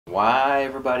why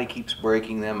everybody keeps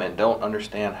breaking them and don't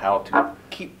understand how to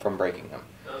keep from breaking them.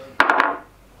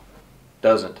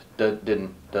 Doesn't.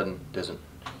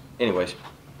 Anyways,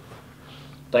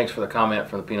 thanks for the comment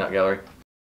from the Peanut Gallery.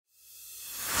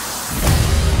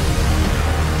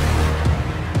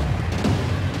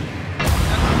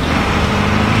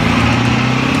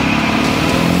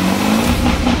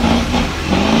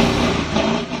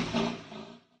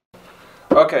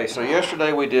 Okay, so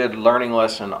yesterday we did learning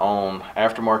lesson on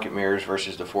aftermarket mirrors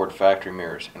versus the Ford factory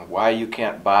mirrors and why you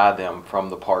can't buy them from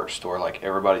the parts store like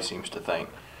everybody seems to think.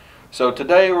 So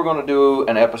today we're going to do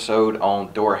an episode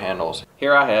on door handles.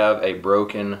 Here I have a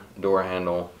broken door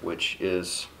handle, which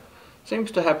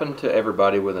seems to happen to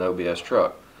everybody with an OBS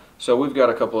truck. So we've got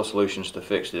a couple of solutions to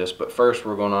fix this, but first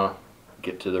we're going to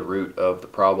get to the root of the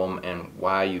problem and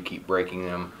why you keep breaking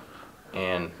them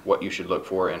and what you should look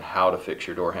for and how to fix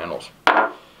your door handles.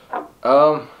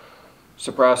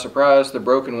 Surprise, surprise, the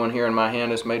broken one here in my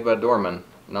hand is made by Dorman.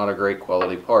 Not a great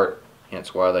quality part,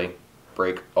 hence why they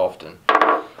break often.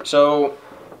 So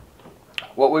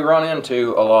what we run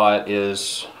into a lot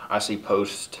is I see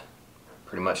posts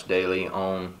pretty much daily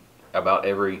on about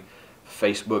every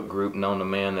Facebook group known to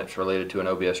man that's related to an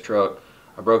OBS truck.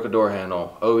 I broke a door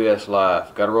handle, OBS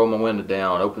live, got to roll my window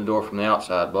down, open the door from the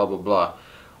outside, blah blah blah.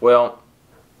 Well,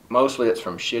 mostly it's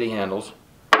from shitty handles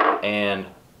and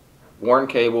worn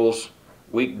cables,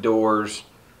 weak doors,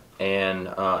 and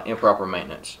improper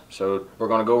maintenance. So we're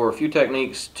going to go over a few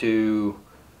techniques to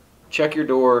check your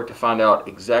door to find out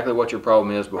exactly what your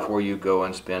problem is before you go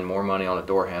and spend more money on a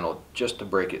door handle just to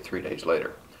break it 3 days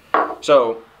later.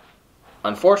 So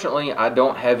unfortunately I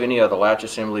don't have any of the latch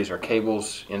assemblies or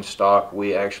cables in stock.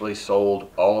 We actually sold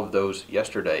all of those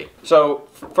yesterday. So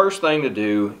first thing to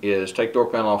do is take door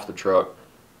panel off the truck,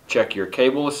 check your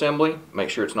cable assembly, make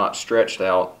sure it's not stretched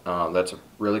out. That's a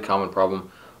really common problem.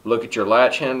 Look at your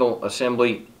latch handle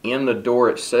assembly in the door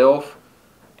itself,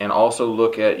 and also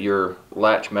look at your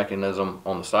latch mechanism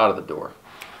on the side of the door.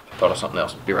 Thought of something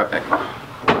else. Be right back.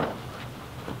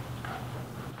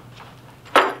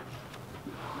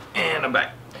 And I'm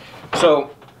back. So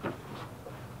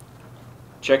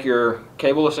check your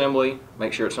cable assembly,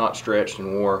 make sure it's not stretched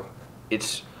and wore.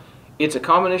 It's a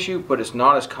common issue, but it's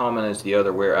not as common as the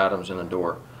other wear items in the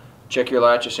door. Check your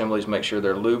latch assemblies, make sure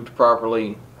they're lubed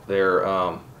properly, they're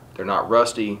not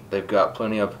rusty, they've got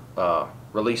plenty of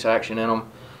release action in them.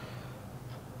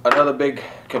 Another big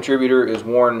contributor is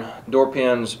worn door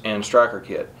pins and striker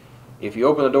kit. If you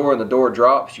open the door and the door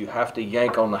drops, you have to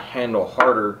yank on the handle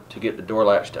harder to get the door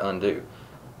latch to undo.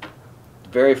 The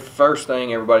very first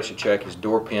thing everybody should check is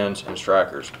door pins and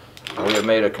strikers. And we have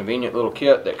made a convenient little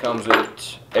kit that comes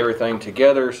with everything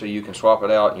together so you can swap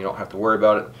it out and you don't have to worry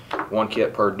about it. One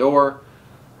kit per door.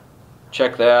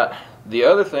 Check that. The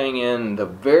other thing, and the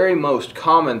very most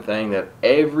common thing that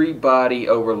everybody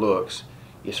overlooks,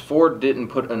 is Ford didn't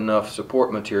put enough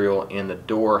support material in the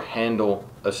door handle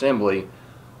assembly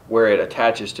where it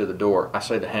attaches to the door. I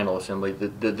say the handle assembly,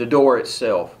 the door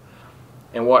itself.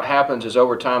 And what happens is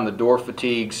over time the door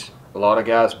fatigues. A lot of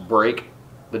guys break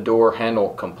the door handle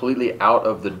completely out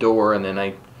of the door and then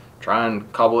they try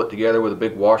and cobble it together with a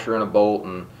big washer and a bolt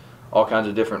and all kinds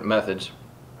of different methods.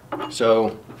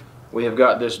 So we have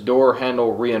got this door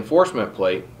handle reinforcement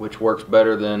plate, which works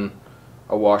better than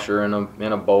a washer and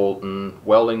a bolt and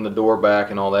welding the door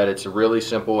back and all that. It's a really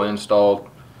simple install.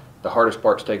 The hardest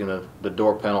part's taking the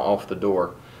door panel off the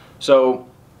door. So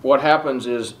what happens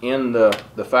is in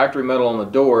the factory metal on the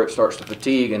door, it starts to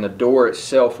fatigue and the door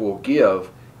itself will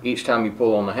give each time you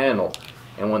pull on the handle.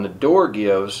 And when the door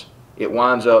gives, it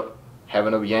winds up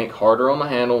having to yank harder on the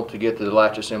handle to get the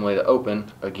latch assembly to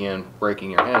open, again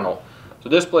breaking your handle. So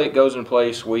this plate goes in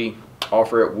place. We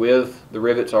offer it with the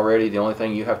rivets already. The only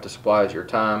thing you have to supply is your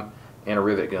time and a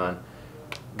rivet gun.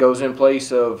 Goes in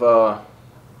place of,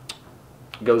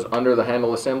 goes under the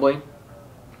handle assembly.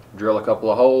 Drill a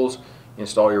couple of holes,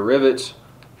 install your rivets,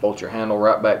 bolt your handle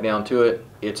right back down to it.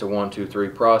 It's a 1, 2, 3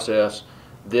 process.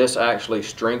 This actually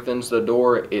strengthens the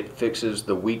door. It fixes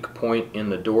the weak point in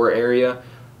the door area,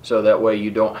 so that way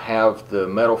you don't have the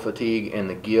metal fatigue and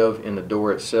the give in the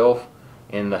door itself,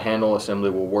 and the handle assembly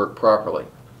will work properly.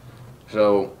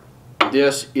 So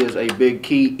this is a big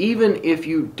key. Even if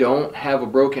you don't have a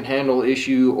broken handle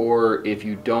issue, or if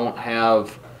you don't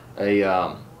have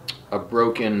a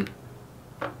broken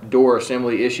door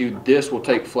assembly issue, this will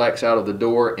take flex out of the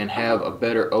door and have a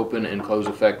better open and close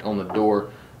effect on the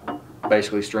door,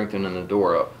 basically strengthening the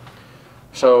door up.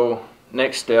 So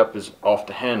next step is off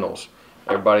the handles.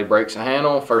 Everybody breaks a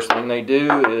handle. First thing they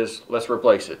do is let's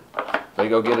replace it. They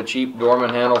go get a cheap Dorman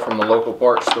handle from the local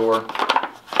parts store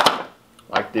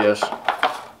like this.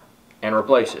 and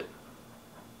replace it.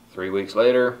 3 weeks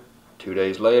later, 2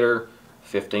 days later,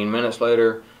 15 minutes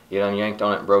later, you done yanked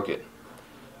on it and broke it.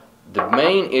 The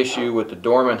main issue with the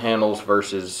doorman handles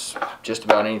versus just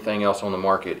about anything else on the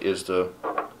market is the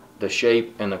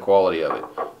shape and the quality of it.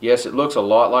 Yes, it looks a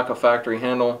lot like a factory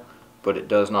handle, but it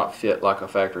does not fit like a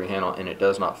factory handle, and it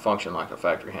does not function like a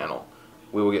factory handle.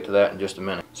 We will get to that in just a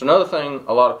minute. So another thing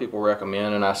a lot of people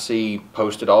recommend, and I see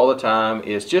posted all the time,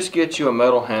 is just get you a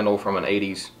metal handle from an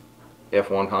 80s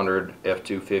F100,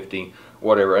 F250,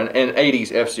 whatever, an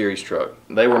 80s F-Series truck.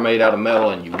 They were made out of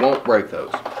metal and you won't break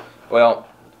those. Well,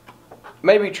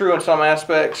 maybe true in some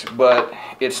aspects, but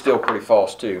it's still pretty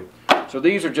false too. So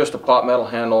these are just a pot metal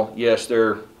handle. Yes,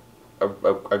 they're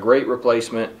a great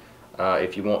replacement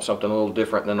if you want something a little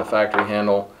different than a factory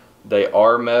handle. They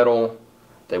are metal.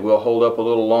 They will hold up a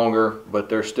little longer, but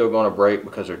they're still going to break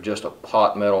because they're just a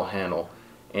pot metal handle.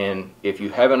 And if you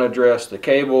haven't addressed the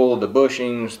cable, the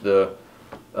bushings, the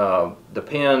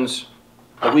pins,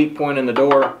 the weak point in the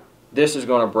door, this is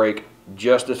going to break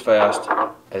just as fast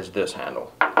as this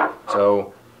handle.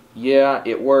 So yeah,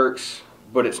 it works,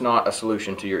 but it's not a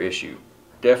solution to your issue.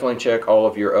 Definitely check all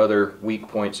of your other weak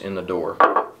points in the door.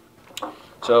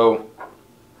 So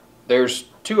there's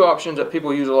two options that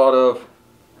people use a lot of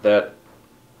that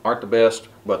aren't the best,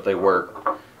 but they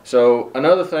work. So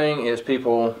another thing is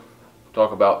people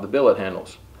talk about the billet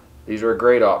handles. These are a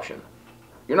great option.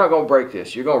 You're not going to break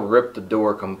this. You're going to rip the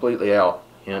door completely out,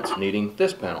 hence needing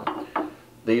this panel.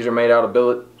 These are made out of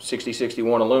billet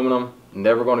 6061 aluminum.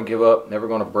 Never going to give up, never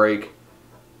going to break.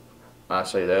 I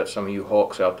say that, some of you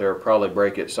hulks out there probably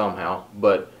break it somehow,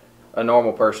 but a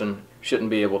normal person shouldn't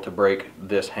be able to break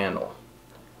this handle.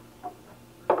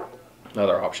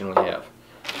 Another option we have.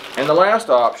 And the last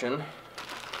option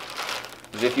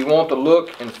is if you want the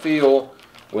look and feel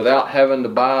without having to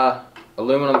buy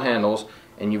aluminum handles,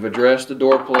 and you've addressed the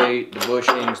door plate, the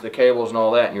bushings, the cables and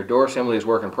all that, and your door assembly is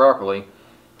working properly,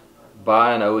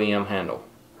 buy an OEM handle.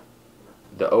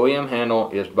 The OEM handle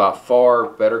is by far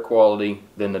better quality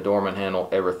than the doorman handle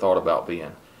ever thought about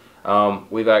being.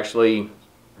 We've actually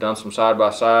done some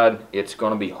side-by-side. It's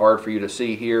going to be hard for you to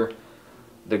see here.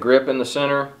 The grip in the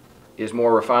center is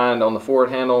more refined on the forward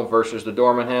handle versus the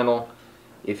doorman handle.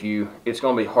 It's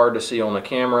going to be hard to see on the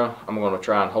camera. I'm going to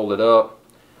try and hold it up.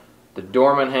 The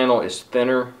doorman handle is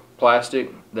thinner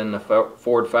plastic than the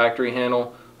Ford factory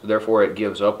handle, so therefore it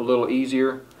gives up a little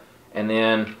easier. And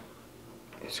then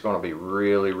it's going to be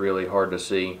really, really hard to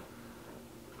see,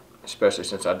 especially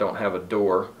since I don't have a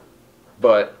door.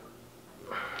 But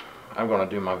I'm going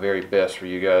to do my very best for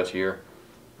you guys here.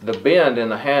 The bend in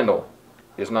the handle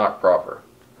is not proper.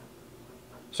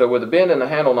 So with the bend in the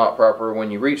handle not proper,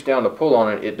 when you reach down to pull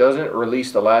on it, it doesn't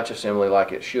release the latch assembly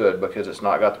like it should because it's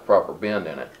not got the proper bend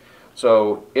in it.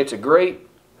 So it's a great,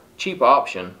 cheap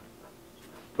option,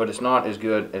 but it's not as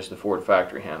good as the Ford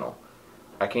factory handle.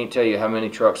 I can't tell you how many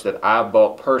trucks that I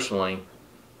bought personally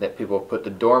that people put the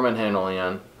doorman handle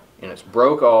in and it's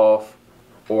broke off,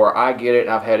 or I get it and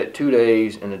I've had it 2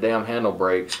 days and the damn handle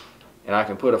breaks, and I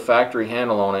can put a factory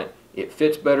handle on it. It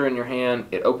fits better in your hand,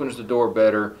 it opens the door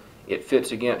better, it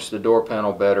fits against the door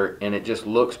panel better, and it just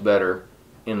looks better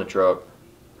in the truck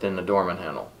than the doorman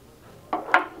handle.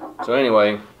 So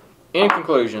anyway, in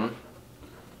conclusion,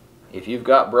 if you've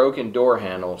got broken door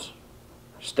handles,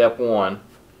 step one,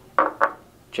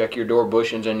 check your door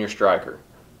bushings and your striker.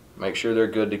 Make sure they're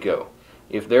good to go.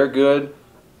 If they're good,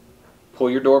 pull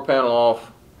your door panel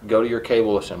off, go to your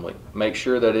cable assembly. Make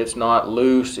sure that it's not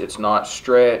loose, it's not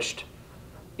stretched,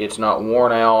 it's not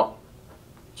worn out,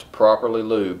 it's properly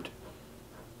lubed.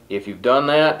 If you've done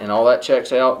that and all that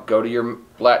checks out, go to your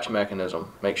latch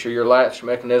mechanism. Make sure your latch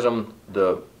mechanism,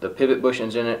 the pivot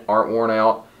bushings in it aren't worn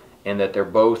out and that they're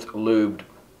both lubed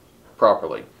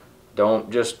properly.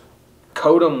 Don't just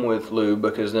coat them with lube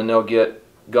because then they'll get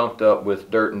gunked up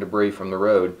with dirt and debris from the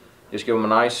road. Just give them a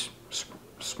nice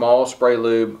small spray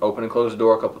lube, open and close the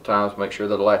door a couple of times, make sure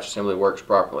that the latch assembly works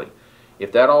properly.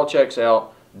 If that all checks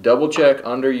out, double check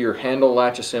under your handle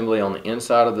latch assembly on the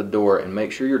inside of the door and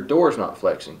make sure your door is not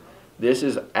flexing. This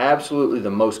is absolutely the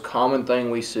most common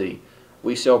thing we see.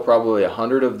 We sell probably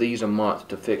 100 of these a month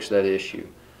to fix that issue.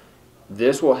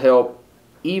 This will help.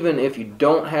 Even if you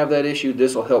don't have that issue,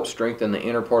 this will help strengthen the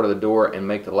inner part of the door and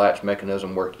make the latch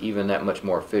mechanism work even that much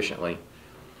more efficiently.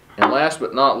 And last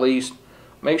but not least,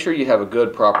 make sure you have a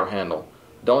good proper handle.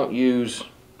 Don't use,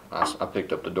 I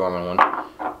picked up the doorman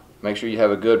one. Make sure you have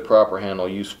a good proper handle.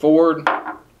 Use Ford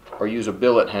or use a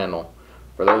billet handle.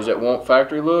 For those that want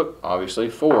factory look, obviously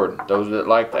Ford. Those that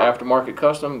like the aftermarket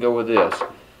custom, go with this.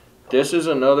 This is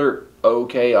another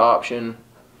okay option.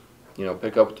 You know,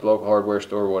 pick up at the local hardware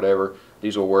store or whatever.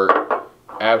 These will work.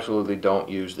 absolutely don't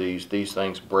use these. These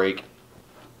things break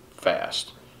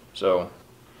fast. So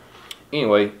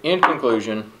anyway, in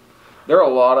conclusion, there are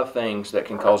a lot of things that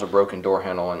can cause a broken door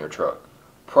handle on your truck.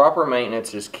 Proper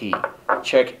maintenance is key.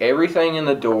 Check everything in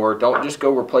the door. Don't just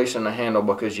go replacing the handle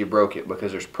because you broke it,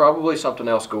 because there's probably something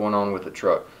else going on with the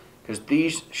truck. Because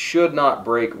these should not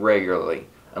break regularly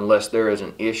unless there is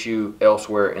an issue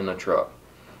elsewhere in the truck.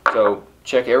 So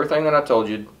check everything that I told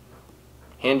you.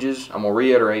 Hinges, I'm going to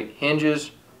reiterate,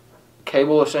 hinges,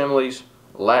 cable assemblies,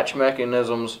 latch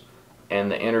mechanisms,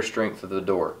 and the inner strength of the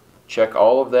door. Check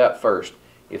all of that first.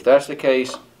 If that's the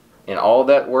case and all of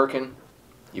that working,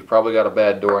 you've probably got a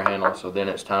bad door handle, so then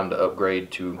it's time to upgrade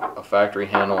to a factory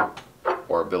handle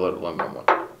or a billet aluminum one.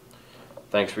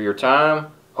 Thanks for your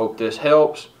time. Hope this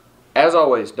helps. As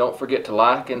always, don't forget to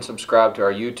like and subscribe to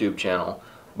our YouTube channel.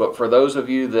 But for those of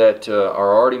you that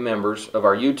are already members of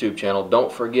our YouTube channel,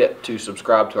 don't forget to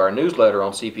subscribe to our newsletter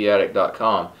on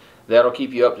cpaddict.com. That'll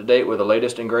keep you up to date with the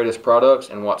latest and greatest products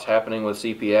and what's happening with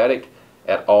CP Addict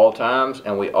at all times,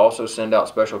 and we also send out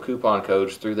special coupon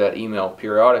codes through that email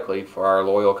periodically for our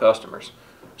loyal customers.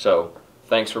 So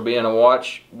thanks for being a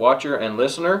watcher and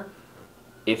listener.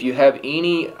 If you have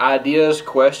any ideas,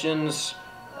 questions,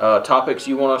 topics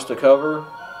you want us to cover,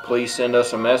 please send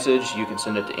us a message. You can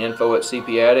send it to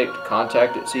info@CPAddict,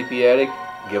 contact@CPAddict,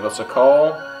 give us a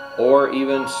call, or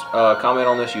even comment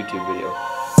on this YouTube video.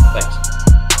 Thanks.